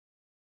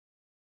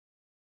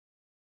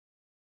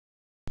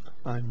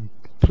I'm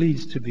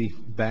pleased to be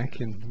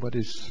back in what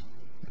is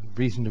a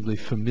reasonably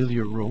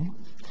familiar room,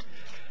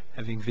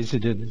 having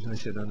visited, as I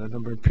said, on a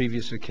number of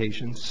previous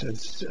occasions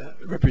as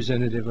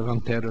representative of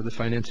UNCTAD, the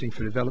Financing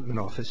for Development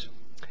Office.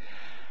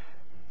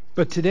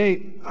 But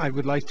today I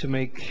would like to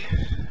make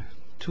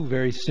two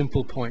very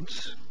simple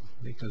points,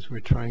 because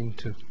we're trying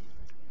to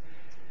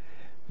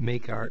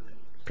make our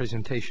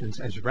presentations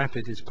as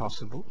rapid as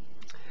possible.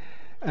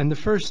 And the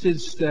first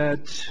is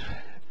that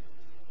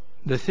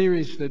the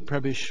theories that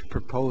Prebisch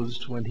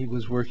proposed when he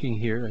was working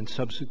here and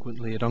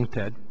subsequently at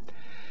UNCTAD,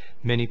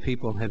 many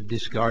people have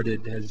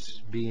discarded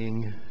as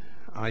being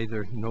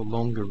either no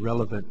longer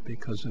relevant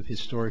because of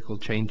historical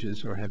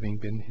changes or having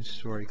been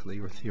historically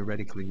or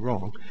theoretically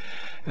wrong.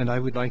 And I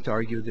would like to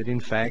argue that, in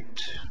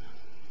fact,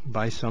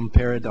 by some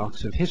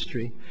paradox of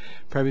history,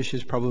 Prebisch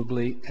is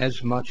probably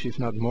as much, if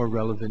not more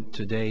relevant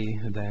today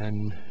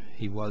than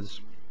he was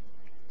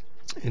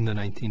in the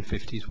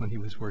 1950s when he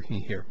was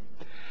working here.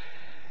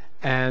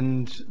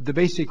 And the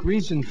basic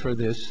reason for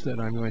this that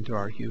I'm going to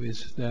argue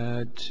is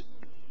that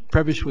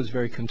Prebisch was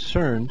very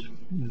concerned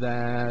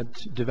that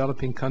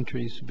developing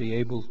countries be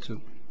able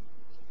to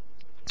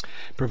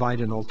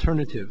provide an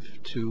alternative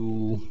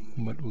to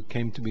what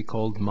came to be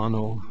called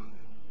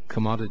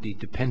mono-commodity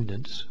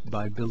dependence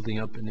by building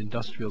up an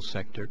industrial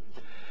sector.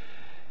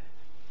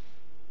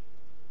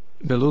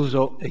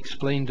 Belluso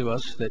explained to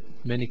us that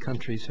many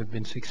countries have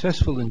been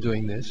successful in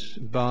doing this,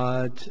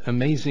 but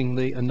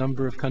amazingly a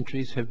number of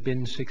countries have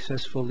been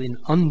successful in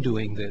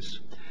undoing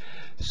this,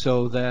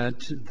 so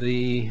that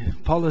the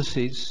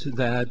policies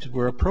that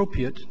were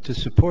appropriate to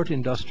support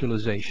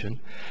industrialization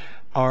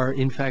are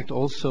in fact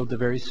also the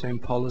very same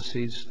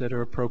policies that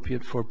are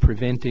appropriate for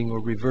preventing or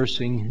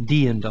reversing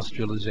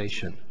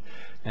deindustrialization.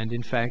 And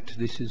in fact,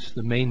 this is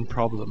the main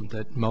problem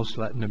that most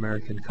Latin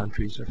American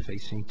countries are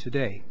facing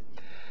today.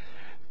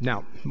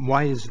 Now,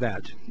 why is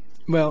that?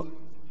 Well,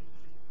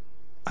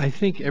 I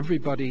think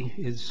everybody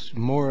is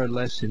more or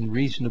less in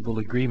reasonable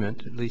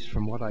agreement, at least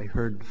from what I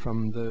heard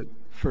from the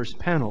first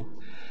panel,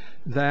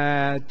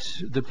 that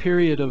the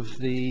period of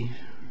the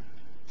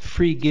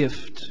free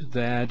gift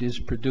that is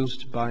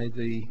produced by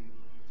the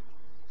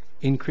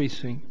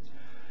increasing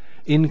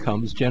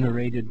incomes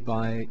generated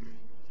by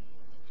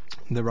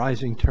the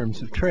rising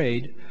terms of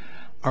trade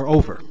are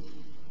over.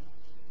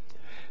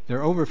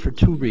 They're over for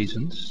two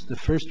reasons. The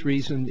first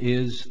reason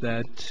is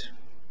that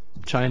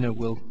China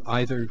will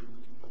either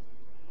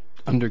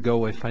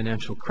undergo a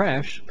financial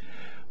crash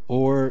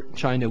or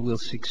China will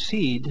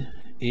succeed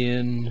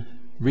in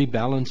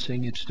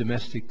rebalancing its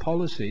domestic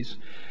policies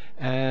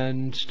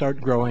and start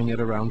growing at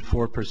around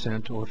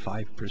 4% or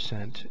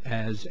 5%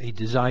 as a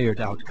desired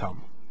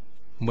outcome.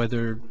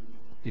 Whether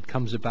it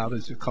comes about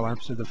as a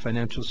collapse of the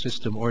financial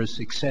system or a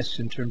success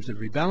in terms of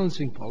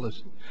rebalancing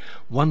policy,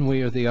 one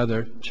way or the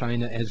other,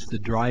 China as the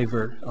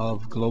driver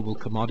of global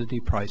commodity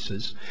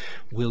prices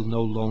will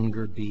no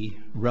longer be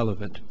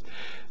relevant.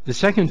 The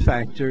second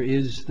factor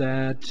is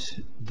that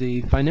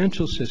the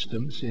financial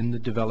systems in the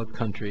developed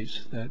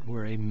countries that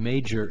were a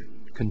major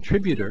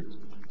contributor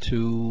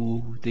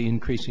to the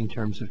increasing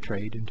terms of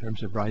trade in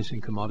terms of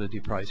rising commodity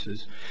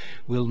prices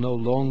will no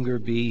longer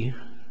be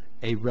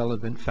a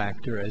relevant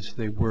factor as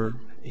they were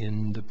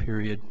in the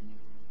period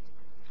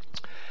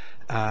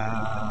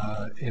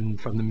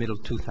from the middle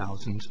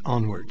 2000s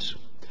onwards,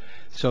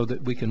 so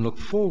that we can look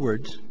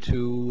forward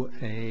to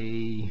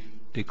a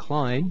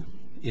decline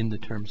in the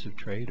terms of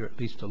trade, or at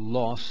least a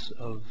loss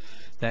of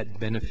that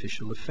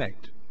beneficial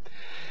effect.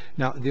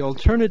 Now, the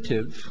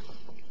alternative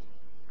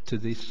to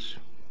this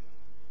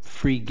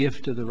free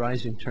gift of the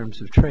rising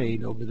terms of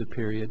trade over the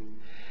period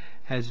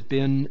has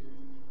been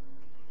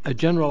a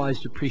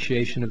generalized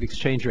appreciation of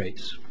exchange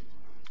rates.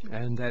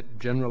 And that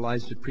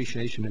generalized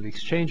appreciation of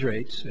exchange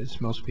rates,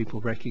 as most people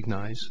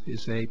recognize,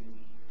 is a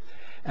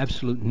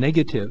absolute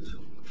negative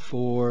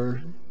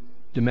for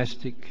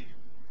domestic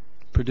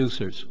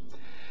producers.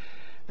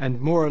 And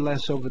more or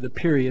less over the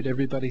period,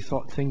 everybody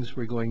thought things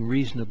were going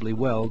reasonably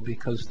well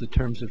because the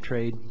terms of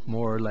trade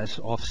more or less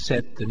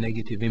offset the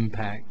negative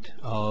impact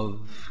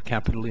of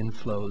capital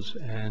inflows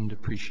and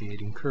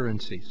appreciating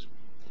currencies.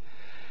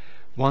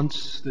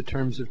 Once the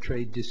terms of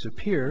trade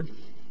disappear,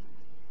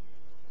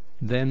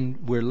 then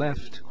we're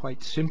left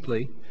quite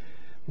simply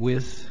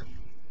with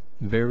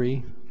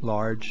very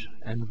large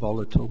and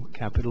volatile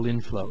capital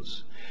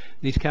inflows.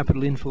 These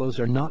capital inflows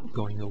are not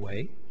going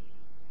away.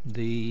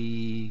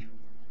 The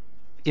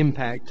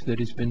impact that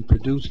has been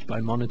produced by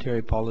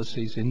monetary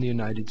policies in the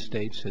United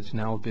States has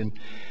now been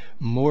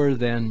more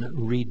than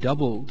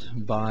redoubled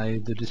by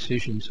the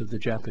decisions of the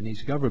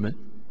Japanese government.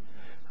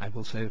 I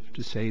will have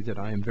to say that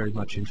I am very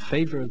much in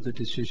favor of the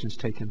decisions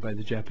taken by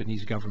the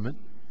Japanese government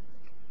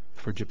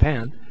for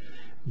Japan,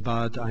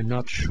 but I'm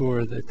not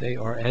sure that they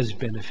are as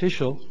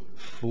beneficial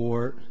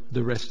for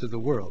the rest of the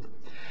world.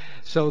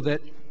 So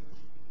that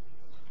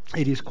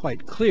it is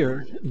quite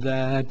clear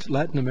that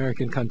Latin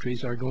American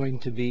countries are going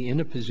to be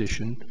in a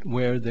position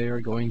where they are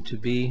going to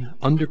be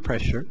under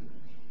pressure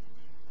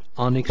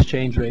on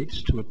exchange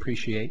rates to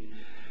appreciate,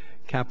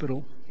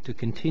 capital to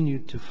continue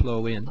to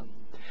flow in,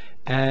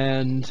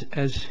 And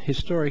as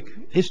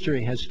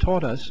history has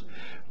taught us,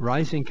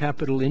 rising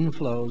capital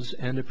inflows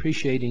and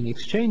appreciating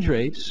exchange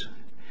rates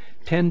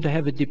tend to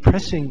have a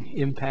depressing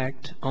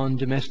impact on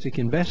domestic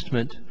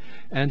investment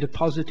and a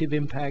positive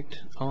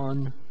impact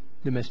on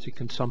domestic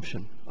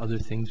consumption, other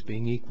things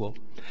being equal.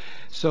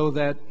 So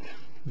that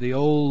the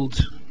old,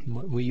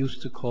 what we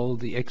used to call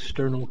the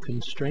external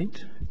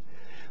constraint,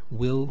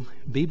 will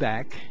be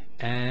back,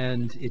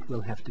 and it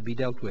will have to be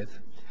dealt with.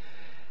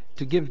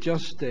 To give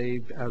just a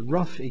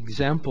rough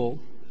example,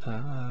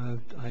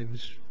 I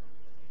was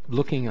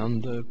looking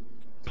on the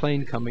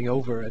plane coming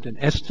over at an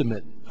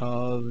estimate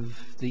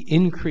of the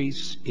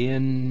increase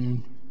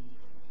in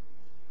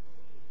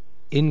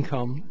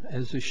income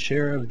as a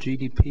share of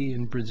GDP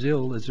in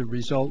Brazil as a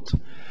result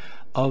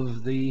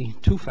of the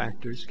two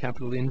factors,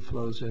 capital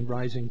inflows and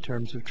rising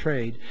terms of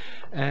trade.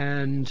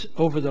 And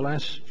over the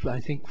last, I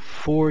think,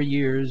 4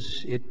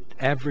 years, it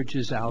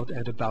averages out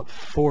at about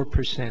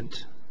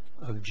 4%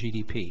 of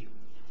GDP.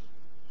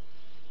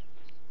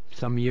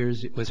 Some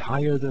years it was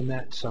higher than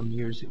that, some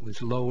years it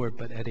was lower,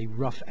 but at a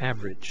rough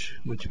average,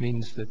 which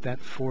means that that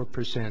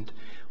 4%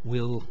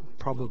 will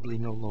probably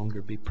no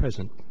longer be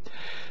present.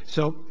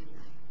 So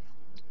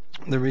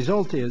the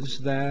result is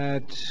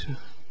that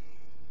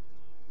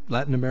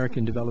Latin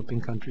American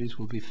developing countries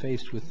will be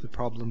faced with the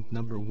problem,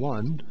 number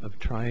one, of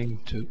trying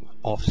to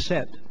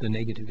offset the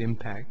negative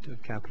impact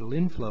of capital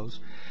inflows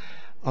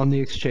on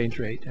the exchange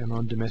rate and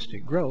on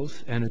domestic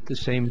growth, and at the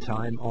same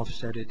time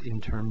offset it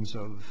in terms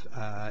of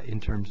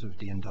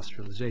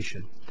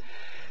deindustrialization.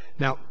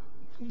 Now,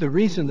 the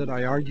reason that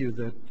I argue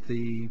that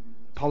the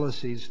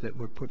policies that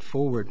were put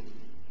forward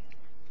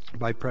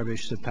by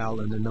Prebisch, CEPAL,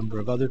 and a number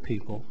of other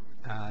people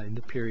in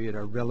the period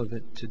are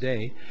relevant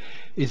today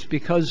is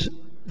because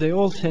they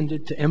all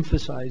tended to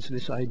emphasize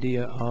this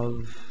idea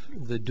of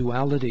the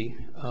duality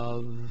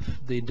of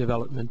the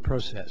development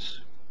process.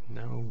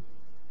 Now,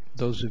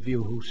 those of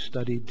you who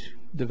studied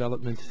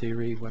development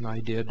theory when I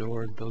did,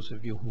 or those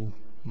of you who,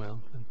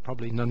 well,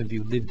 probably none of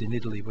you lived in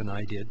Italy when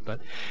I did,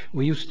 but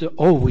we used to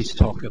always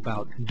talk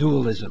about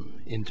dualism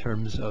in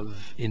terms of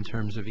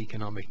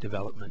economic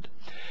development.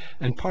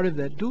 And part of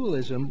that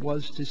dualism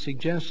was to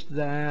suggest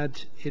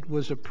that it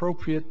was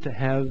appropriate to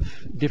have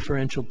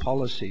differential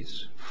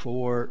policies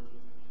for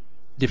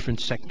different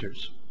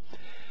sectors.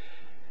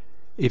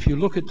 If you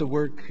look at the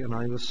work, and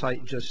I will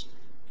cite just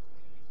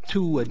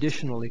two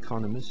additional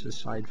economists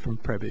aside from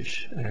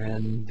Prebisch,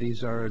 and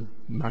these are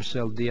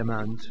Marcel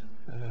Diamant,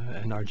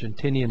 an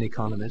Argentinian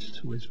economist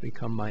who has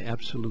become my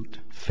absolute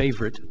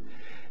favorite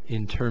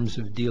in terms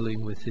of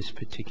dealing with this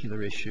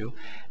particular issue,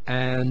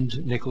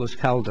 and Nicholas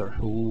Calder,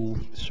 who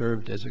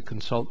served as a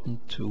consultant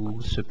to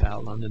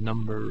CEPAL on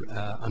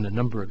a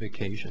number of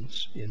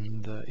occasions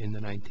in the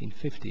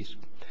 1950s.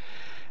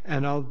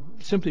 And I'll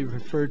simply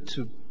refer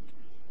to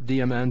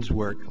Diamant's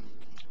work.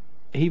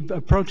 He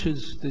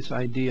approaches this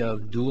idea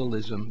of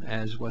dualism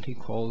as what he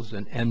calls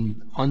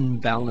an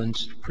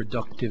unbalanced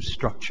productive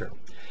structure.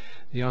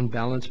 The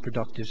unbalanced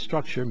productive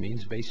structure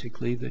means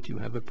basically that you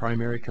have a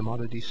primary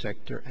commodity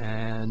sector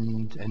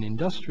and an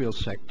industrial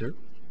sector,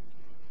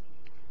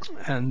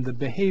 and the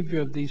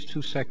behavior of these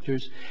two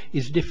sectors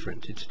is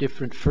different. It's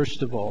different,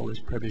 first of all, as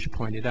Prebisch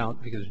pointed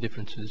out, because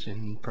differences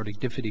in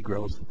productivity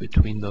growth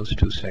between those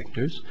two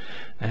sectors,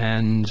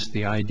 and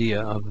the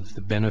idea of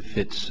the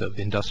benefits of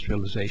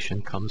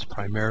industrialization comes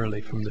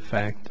primarily from the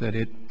fact that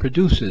it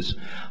produces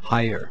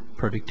higher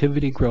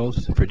productivity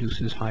growth,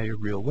 produces higher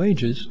real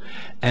wages,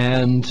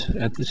 and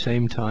at the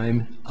same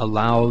time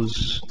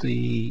allows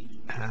the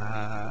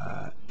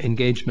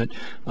engagement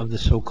of the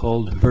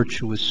so-called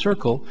virtuous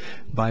circle,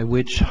 by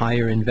which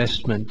higher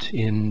investment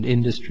in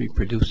industry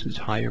produces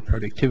higher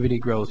productivity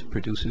growth,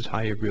 produces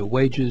higher real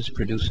wages,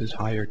 produces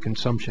higher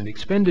consumption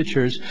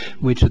expenditures,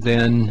 which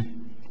then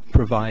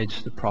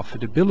provides the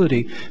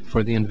profitability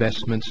for the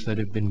investments that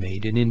have been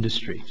made in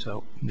industry.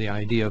 So the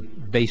idea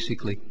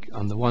basically,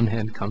 on the one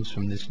hand, comes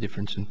from this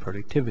difference in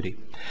productivity.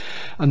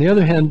 On the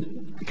other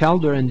hand,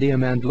 Calder and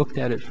Diamant looked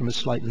at it from a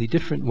slightly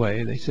different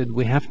way. They said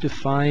we have to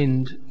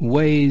find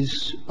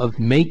ways of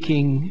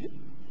making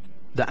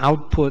the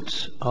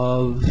outputs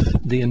of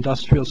the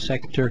industrial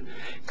sector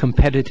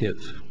competitive.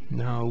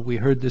 Now, we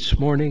heard this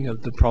morning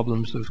of the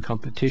problems of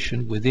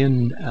competition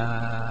within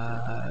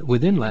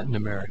Latin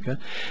America,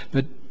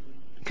 but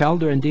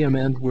Calder and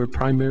Diamant were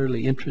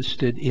primarily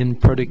interested in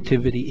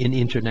productivity in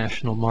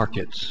international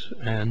markets,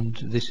 and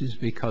this is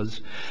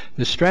because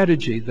the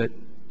strategy that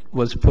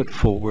was put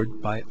forward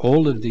by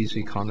all of these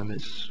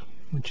economists,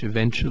 which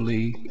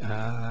eventually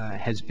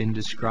has been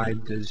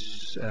described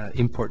as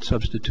import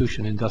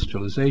substitution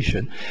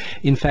industrialization,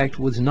 in fact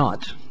was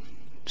not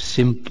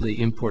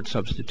simply import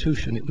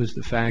substitution. It was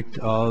the fact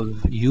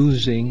of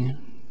using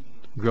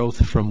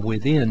growth from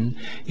within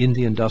in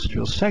the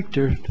industrial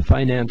sector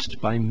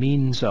financed by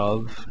means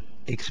of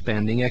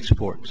expanding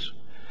exports.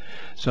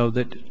 So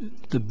that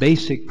the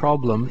basic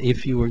problem,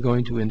 if you were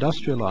going to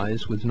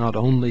industrialize, was not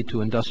only to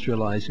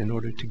industrialize in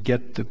order to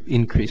get the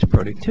increased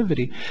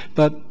productivity,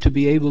 but to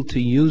be able to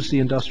use the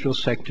industrial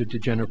sector to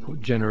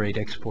generate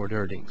export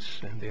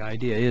earnings. And the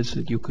idea is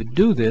that you could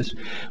do this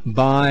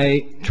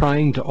by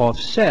trying to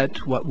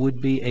offset what would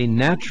be a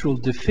natural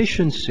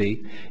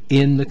deficiency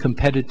in the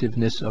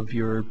competitiveness of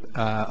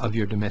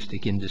your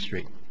domestic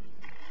industry.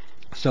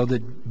 So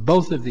that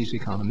both of these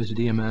economists,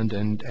 Diamant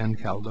and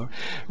Kaldor,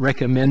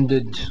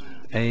 recommended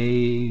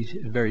a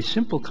very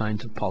simple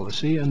kind of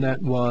policy, and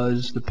that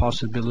was the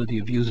possibility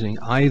of using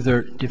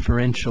either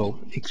differential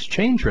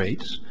exchange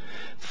rates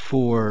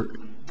for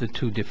the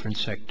two different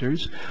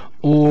sectors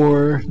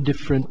or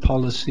different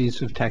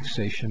policies of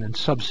taxation and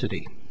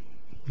subsidy.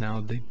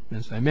 Now,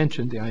 as I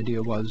mentioned, the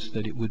idea was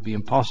that it would be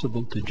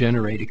impossible to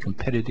generate a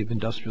competitive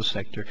industrial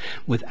sector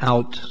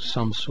without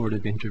some sort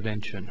of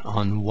intervention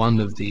on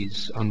one of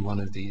these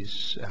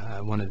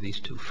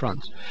two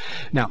fronts.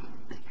 Now,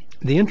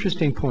 the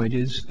interesting point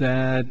is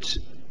that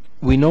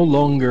we no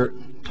longer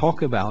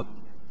talk about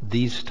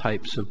these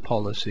types of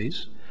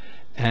policies,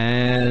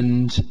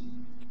 and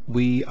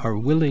we are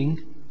willing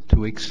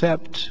to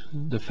accept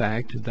the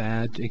fact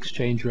that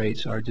exchange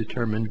rates are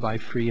determined by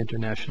free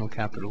international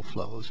capital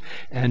flows,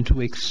 and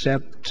to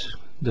accept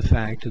the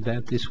fact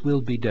that this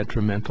will be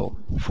detrimental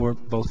for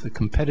both the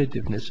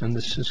competitiveness and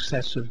the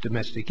success of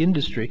domestic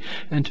industry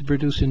and to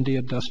produce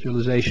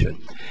deindustrialization.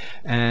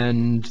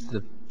 And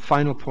the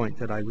final point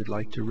that I would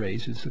like to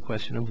raise is the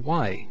question of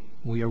why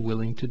we are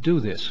willing to do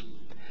this.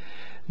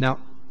 Now,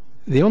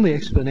 the only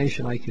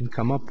explanation I can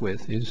come up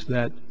with is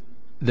that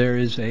there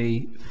is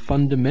a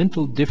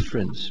fundamental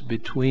difference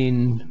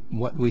between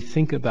what we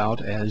think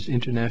about as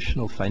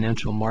international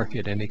financial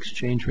market and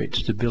exchange rate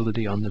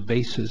stability on the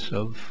basis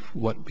of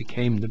what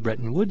became the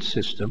Bretton Woods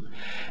system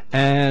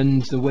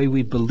and the way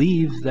we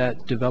believe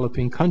that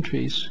developing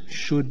countries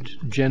should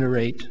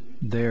generate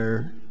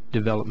their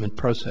development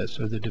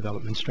process or the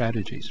development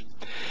strategies.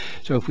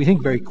 So if we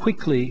think very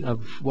quickly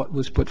of what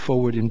was put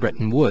forward in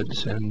Bretton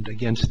Woods, and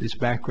against this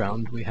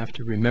background we have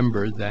to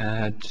remember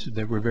that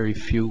there were very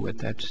few at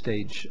that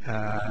stage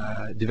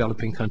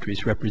developing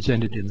countries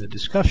represented in the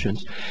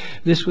discussions.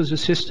 This was a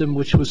system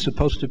which was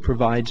supposed to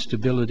provide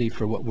stability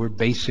for what were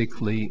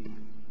basically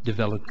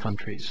developed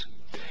countries.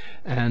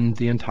 And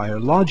the entire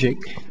logic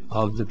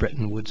of the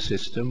Bretton Woods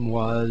system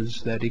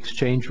was that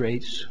exchange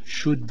rates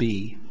should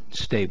be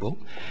stable,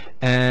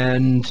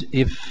 and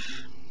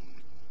if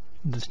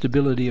the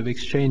stability of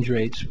exchange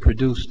rates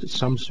produced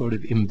some sort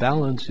of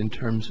imbalance in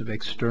terms of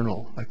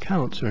external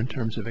accounts or in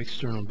terms of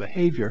external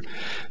behavior,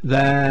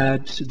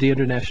 that the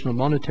International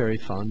Monetary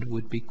Fund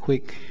would be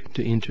quick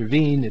to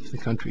intervene if the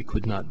country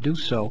could not do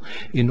so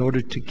in order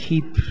to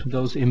keep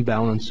those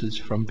imbalances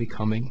from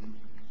becoming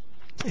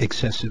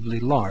excessively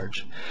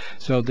large.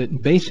 So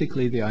that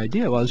basically the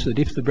idea was that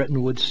if the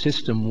Bretton Woods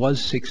system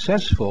was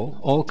successful,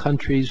 all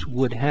countries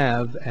would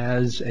have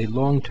as a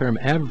long-term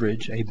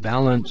average a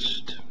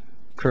balanced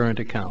current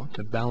account,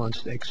 a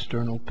balanced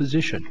external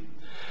position.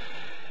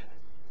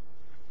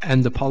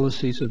 And the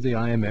policies of the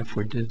IMF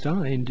were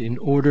designed in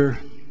order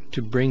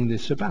to bring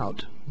this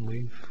about.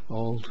 We've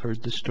all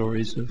heard the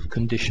stories of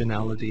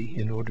conditionality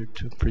in order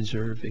to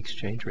preserve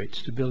exchange rate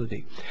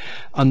stability.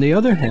 On the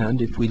other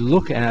hand, if we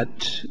look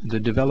at the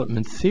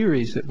development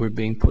theories that were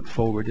being put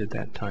forward at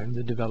that time,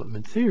 the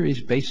development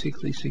theories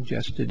basically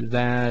suggested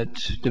that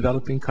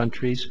developing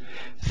countries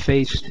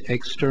faced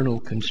external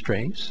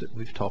constraints that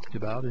we've talked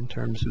about in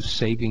terms of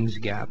savings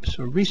gaps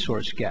or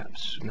resource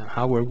gaps. Now,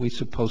 how are we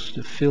supposed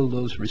to fill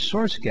those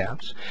resource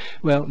gaps?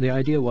 Well, the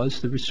idea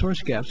was the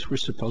resource gaps were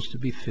supposed to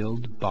be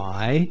filled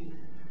by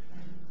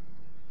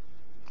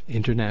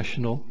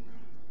international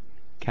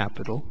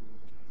capital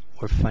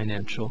or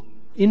financial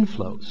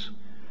inflows.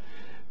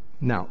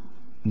 Now,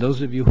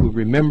 those of you who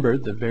remember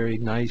the very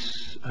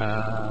nice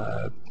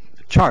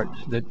chart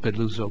that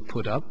Beluzzo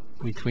put up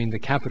between the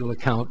capital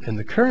account and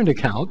the current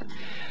account,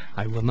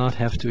 I will not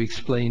have to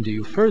explain to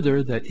you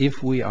further that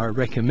if we are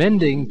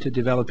recommending to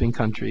developing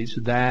countries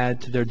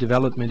that their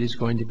development is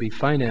going to be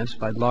financed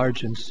by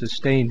large and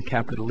sustained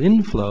capital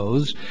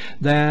inflows,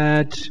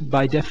 that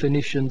by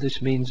definition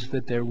this means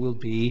that there will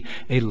be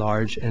a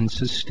large and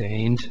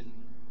sustained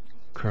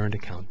current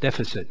account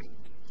deficit.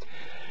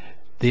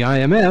 The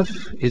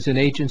IMF is an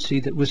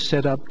agency that was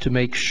set up to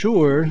make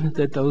sure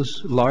that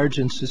those large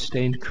and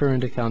sustained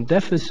current account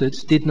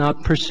deficits did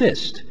not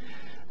persist,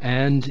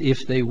 and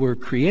if they were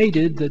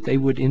created, that they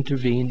would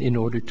intervene in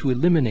order to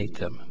eliminate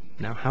them.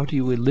 Now, how do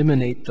you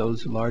eliminate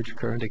those large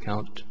current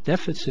account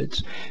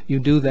deficits? You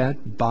do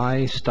that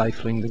by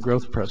stifling the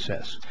growth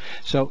process.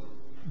 So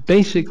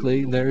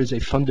basically, there is a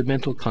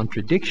fundamental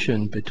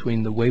contradiction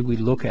between the way we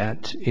look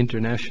at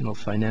international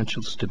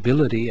financial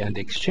stability and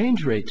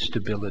exchange rate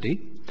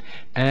stability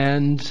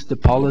and the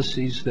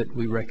policies that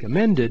we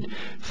recommended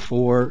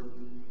for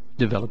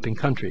developing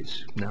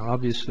countries. Now,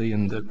 obviously,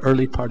 in the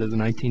early part of the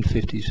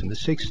 1950s and the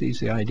 60s,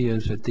 the idea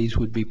is that these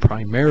would be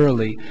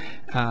primarily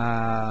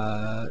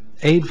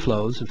aid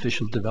flows,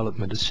 official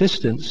development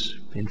assistance.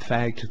 In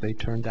fact, they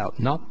turned out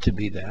not to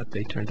be that.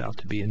 They turned out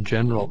to be, in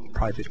general,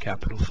 private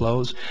capital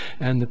flows,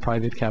 and the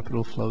private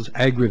capital flows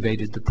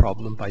aggravated the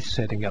problem by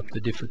setting up the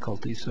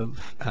difficulties of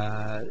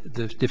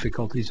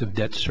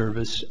debt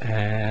service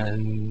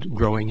and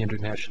growing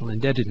international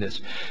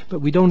indebtedness.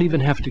 But we don't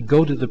even have to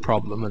go to the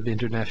problem of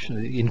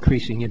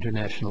increasing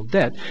international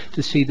debt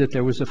to see that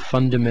there was a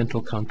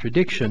fundamental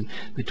contradiction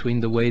between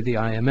the way the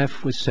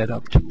IMF was set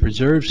up to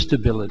preserve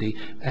stability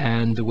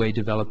and the way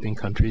developing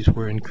countries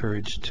were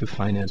encouraged to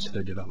finance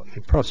their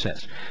development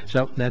process.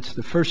 So that's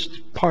the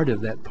first part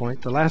of that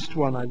point. The last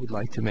one I would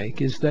like to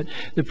make is that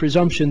the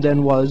presumption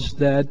then was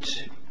that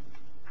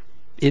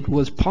it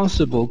was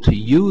possible to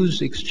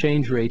use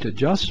exchange rate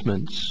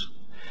adjustments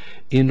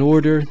in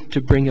order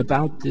to bring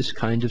about this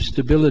kind of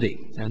stability.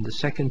 And the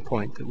second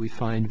point that we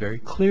find very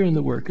clear in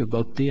the work of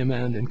both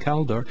Diamand and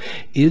Kaldor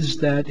is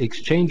that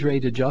exchange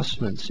rate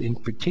adjustments, in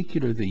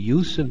particular the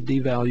use of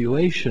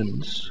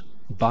devaluations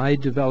by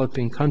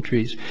developing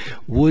countries,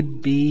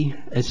 would be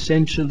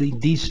essentially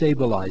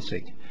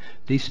destabilizing.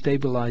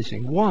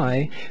 Destabilizing.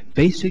 Why?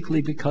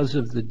 Basically because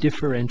of the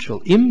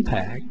differential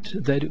impact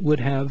that it would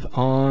have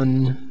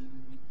on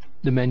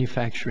the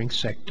manufacturing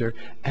sector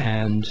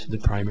and the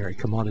primary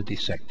commodity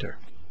sector.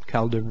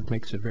 Kaldor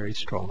makes a very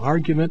strong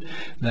argument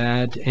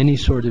that any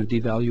sort of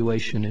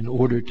devaluation in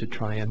order to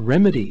try and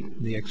remedy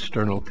the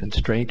external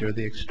constraint or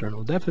the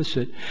external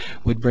deficit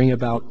would bring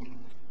about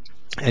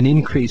an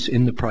increase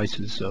in the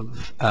prices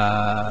of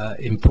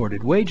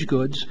imported wage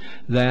goods,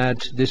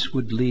 that this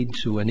would lead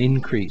to an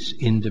increase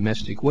in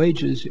domestic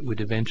wages. It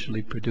would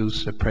eventually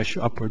produce a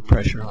upward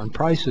pressure on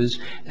prices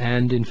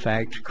and in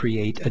fact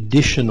create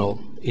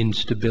additional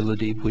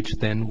instability, which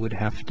then would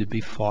have to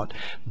be fought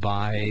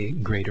by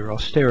greater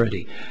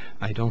austerity.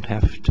 I don't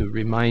have to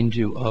remind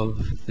you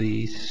of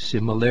the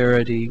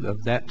similarity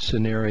of that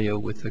scenario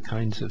with the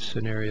kinds of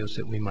scenarios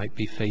that we might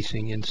be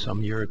facing in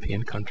some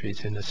European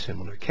countries in a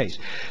similar case.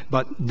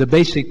 But the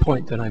basic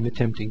point that I'm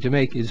attempting to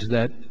make is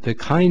that the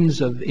kinds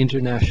of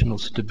international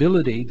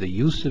stability, the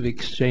use of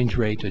exchange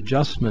rate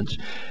adjustments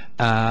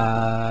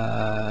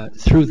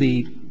through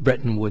the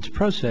Bretton Woods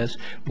process,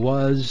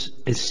 was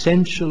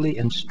essentially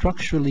and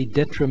structurally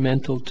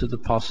detrimental to the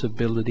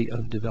possibility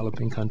of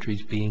developing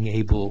countries being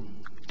able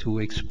to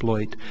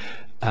exploit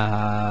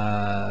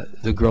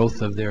the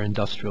growth of their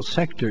industrial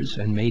sectors,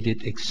 and made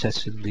it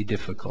excessively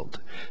difficult.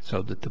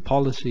 So that the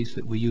policies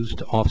that we use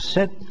to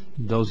offset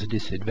those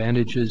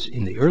disadvantages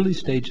in the early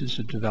stages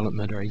of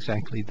development are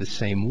exactly the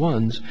same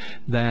ones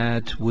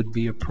that would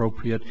be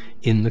appropriate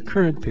in the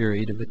current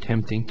period of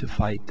attempting to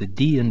fight the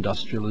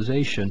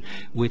deindustrialization,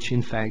 which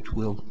in fact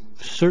will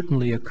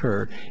certainly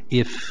occur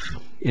if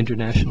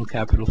international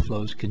capital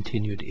flows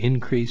continue to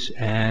increase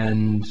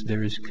and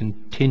there is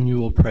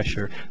continual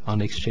pressure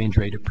on exchange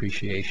rate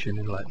appreciation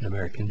in Latin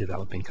American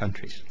developing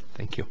countries.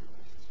 Thank you.